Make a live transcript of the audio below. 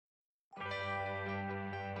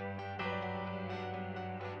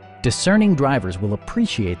discerning drivers will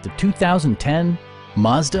appreciate the 2010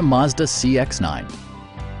 Mazda Mazda CX-9.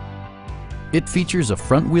 It features a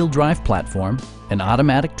front-wheel drive platform, an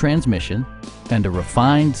automatic transmission, and a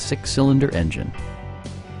refined 6-cylinder engine.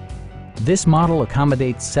 This model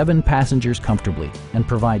accommodates 7 passengers comfortably and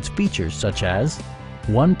provides features such as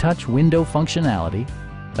one-touch window functionality,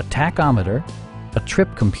 a tachometer, a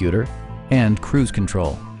trip computer, and cruise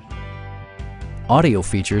control. Audio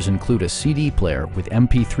features include a CD player with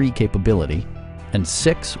MP3 capability and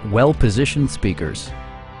 6 well-positioned speakers.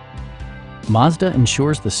 Mazda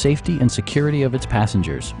ensures the safety and security of its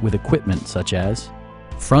passengers with equipment such as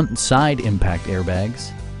front and side impact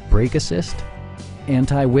airbags, brake assist,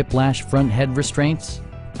 anti-whiplash front head restraints,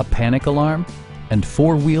 a panic alarm, and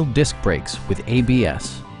 4-wheel disc brakes with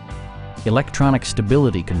ABS. Electronic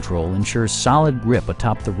stability control ensures solid grip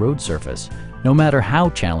atop the road surface, no matter how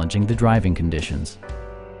challenging the driving conditions.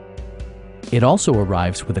 It also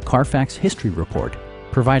arrives with a Carfax history report,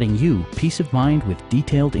 providing you peace of mind with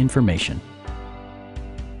detailed information.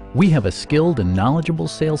 We have a skilled and knowledgeable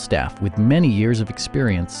sales staff with many years of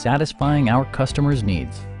experience satisfying our customers'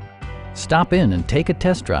 needs. Stop in and take a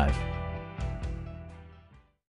test drive.